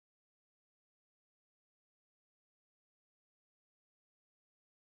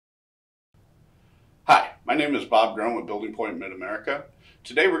My name is Bob Grone with BuildingPoint Mid-America.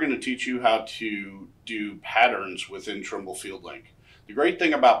 Today we're going to teach you how to do patterns within Trimble FieldLink. The great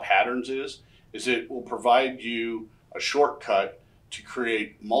thing about patterns is it will provide you a shortcut to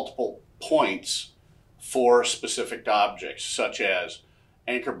create multiple points for specific objects, such as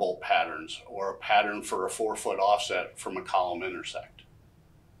anchor bolt patterns or a pattern for a 4-foot offset from a column intersect.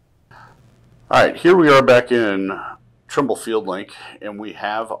 All right, here we are back in Trimble FieldLink, and we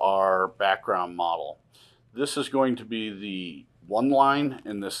have our background model. This is going to be the one line,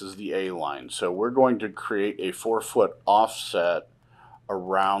 and this is the A line. So we're going to create a 4-foot offset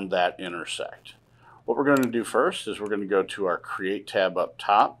around that intersect. What we're going to do first is we're going to go to our Create tab up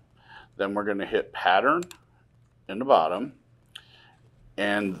top. Then we're going to hit Pattern in the bottom.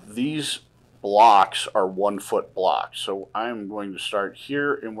 And these blocks are 1-foot blocks. So I'm going to start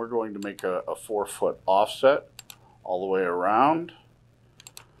here, and we're going to make a 4-foot offset all the way around.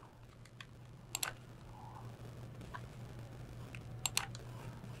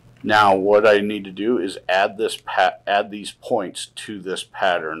 Now what I need to do is add these points to this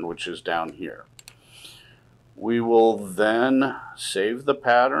pattern, which is down here. We will then save the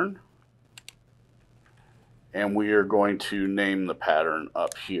pattern, and we are going to name the pattern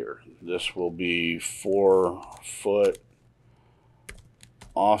up here. This will be 4-foot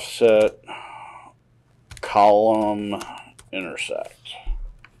offset column intersect.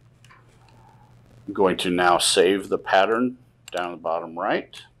 I'm going to now save the pattern down the bottom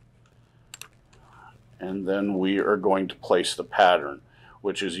right. And then we are going to place the pattern,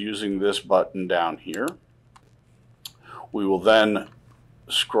 which is using this button down here. We will then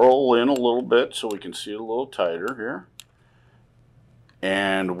scroll in a little bit so we can see it a little tighter here.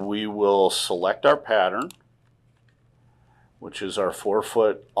 And we will select our pattern, which is our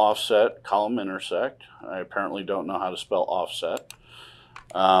 4-foot offset column intersect. I apparently don't know how to spell offset.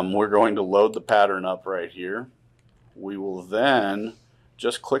 We're going to load the pattern up right here. We will then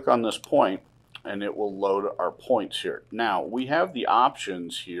just click on this point, and it will load our points here. Now, we have the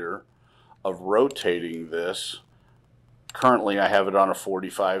options here of rotating this. Currently, I have it on a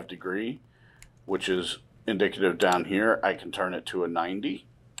 45 degree, which is indicative down here. I can turn it to a 90,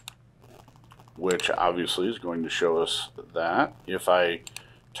 which obviously is going to show us that. If I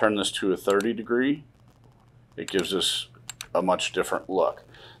turn this to a 30 degree, it gives us a much different look.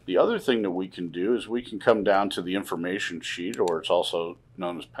 The other thing that we can do is we can come down to the information sheet, or it's also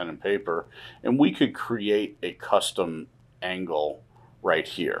known as pen and paper, and we could create a custom angle right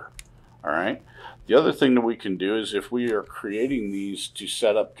here. All right. The other thing that we can do is if we are creating these to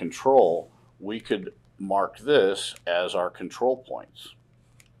set up control, we could mark this as our control points.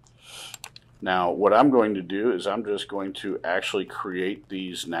 Now, what I'm going to do is I'm just going to actually create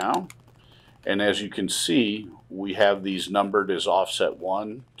these now. And as you can see, we have these numbered as offset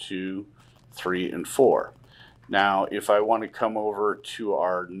 1, 2, 3, and 4. Now, if I want to come over to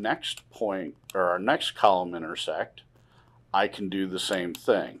our next point, or our next column intersect, I can do the same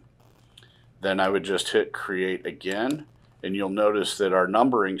thing. Then I would just hit Create again, and you'll notice that our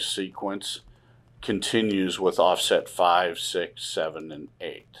numbering sequence continues with offset 5, 6, 7, and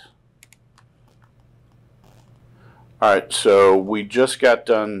 8. All right, so we just got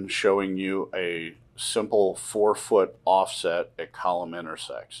done showing you a simple 4-foot offset at column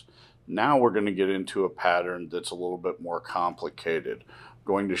intersects. Now we're going to get into a pattern that's a little bit more complicated. I'm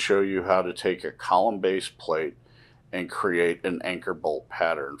going to show you how to take a column base plate and create an anchor bolt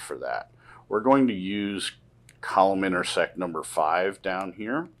pattern for that. We're going to use column intersect number 5 down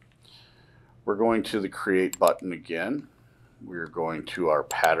here. We're going to the Create button again. We're going to our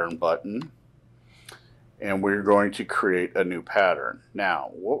Pattern button, and we're going to create a new pattern.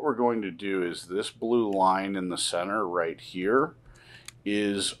 Now, what we're going to do is this blue line in the center right here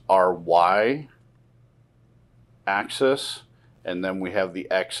is our Y axis, and then we have the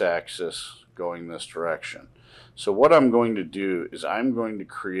X axis going this direction. So what I'm going to do is I'm going to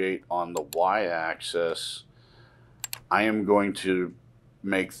create on the Y axis, I am going to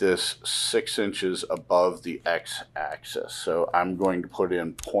make this 6 inches above the X axis. So I'm going to put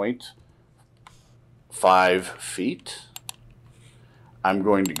in 0.5 feet. I'm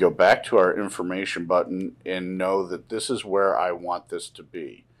going to go back to our information button and know that this is where I want this to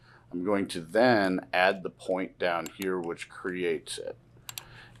be. I'm going to then add the point down here which creates it.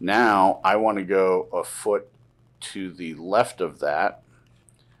 Now I want to go a foot to the left of that.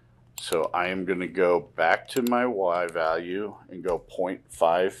 So I am going to go back to my Y value and go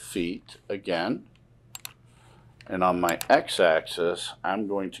 0.5 feet again. And on my X axis, I'm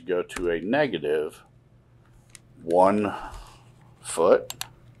going to go to a negative 1 foot.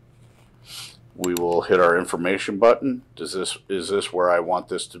 We will hit our information button. Is this where I want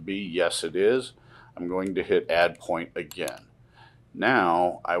this to be? Yes, it is. I'm going to hit add point again.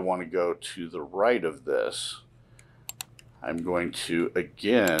 Now I want to go to the right of this. I'm going to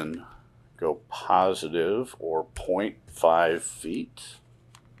again go positive or 0.5 feet.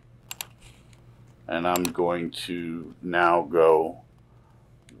 And I'm going to now go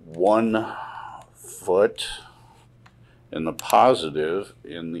 1 foot in the positive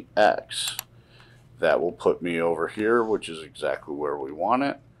in the X. That will put me over here, which is exactly where we want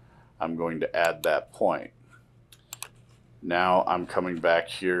it. I'm going to add that point. Now I'm coming back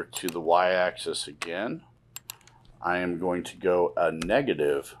here to the y-axis again. I am going to go a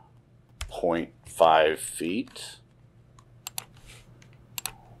negative 0.5 feet,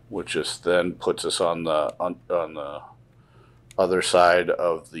 which just then puts us on the other side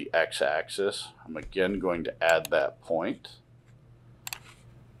of the x-axis. I'm again going to add that point.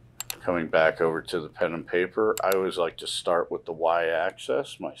 Coming back over to the pen and paper, I always like to start with the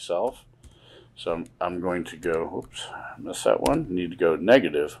y-axis myself. So I'm going to go, oops, I missed that one. Need to go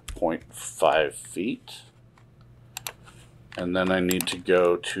negative 0.5 feet. And then I need to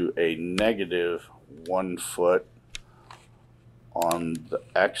go to a negative 1 foot on the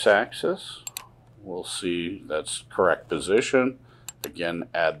x-axis. We'll see that's correct position. Again,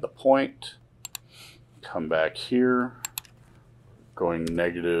 add the point. Come back here, going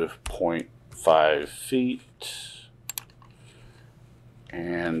negative 0.5 feet.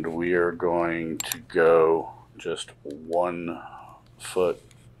 And we are going to go just 1 foot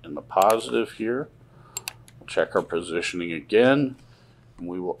in the positive here. We'll check our positioning again, and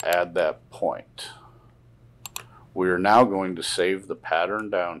we will add that point. We are now going to save the pattern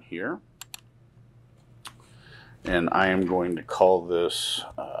down here. And I am going to call this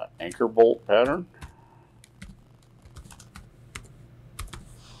anchor bolt pattern.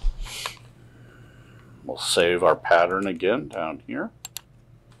 We'll save our pattern again down here.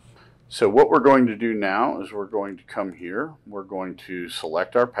 So what we're going to do now is we're going to come here. We're going to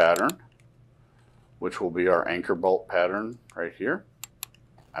select our pattern, which will be our anchor bolt pattern right here.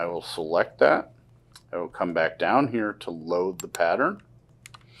 I will select that. I will come back down here to load the pattern.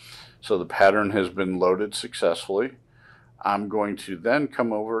 So the pattern has been loaded successfully. I'm going to then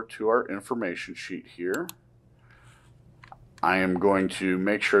come over to our information sheet here. I am going to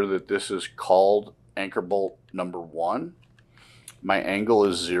make sure that this is called anchor bolt number 1. My angle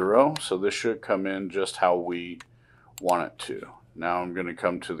is 0, so this should come in just how we want it to. Now I'm going to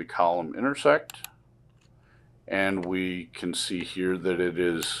come to the column intersect, and we can see here that it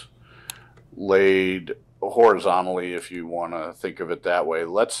is laid horizontally, if you want to think of it that way.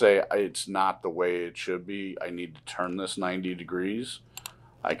 Let's say it's not the way it should be. I need to turn this 90 degrees.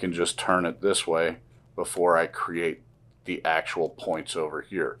 I can just turn it this way before I create the actual points over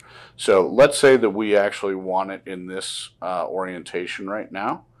here. So let's say that we actually want it in this orientation right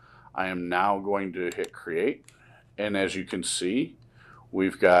now. I am now going to hit create, and as you can see,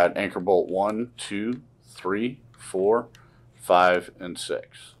 we've got anchor bolt 1, 2, 3, 4, 5, and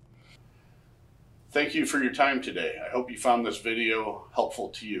 6. Thank you for your time today. I hope you found this video helpful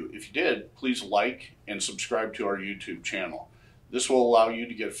to you. If you did, please like and subscribe to our YouTube channel. This will allow you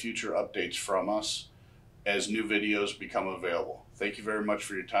to get future updates from us as new videos become available. Thank you very much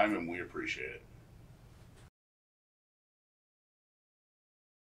for your time, and we appreciate it.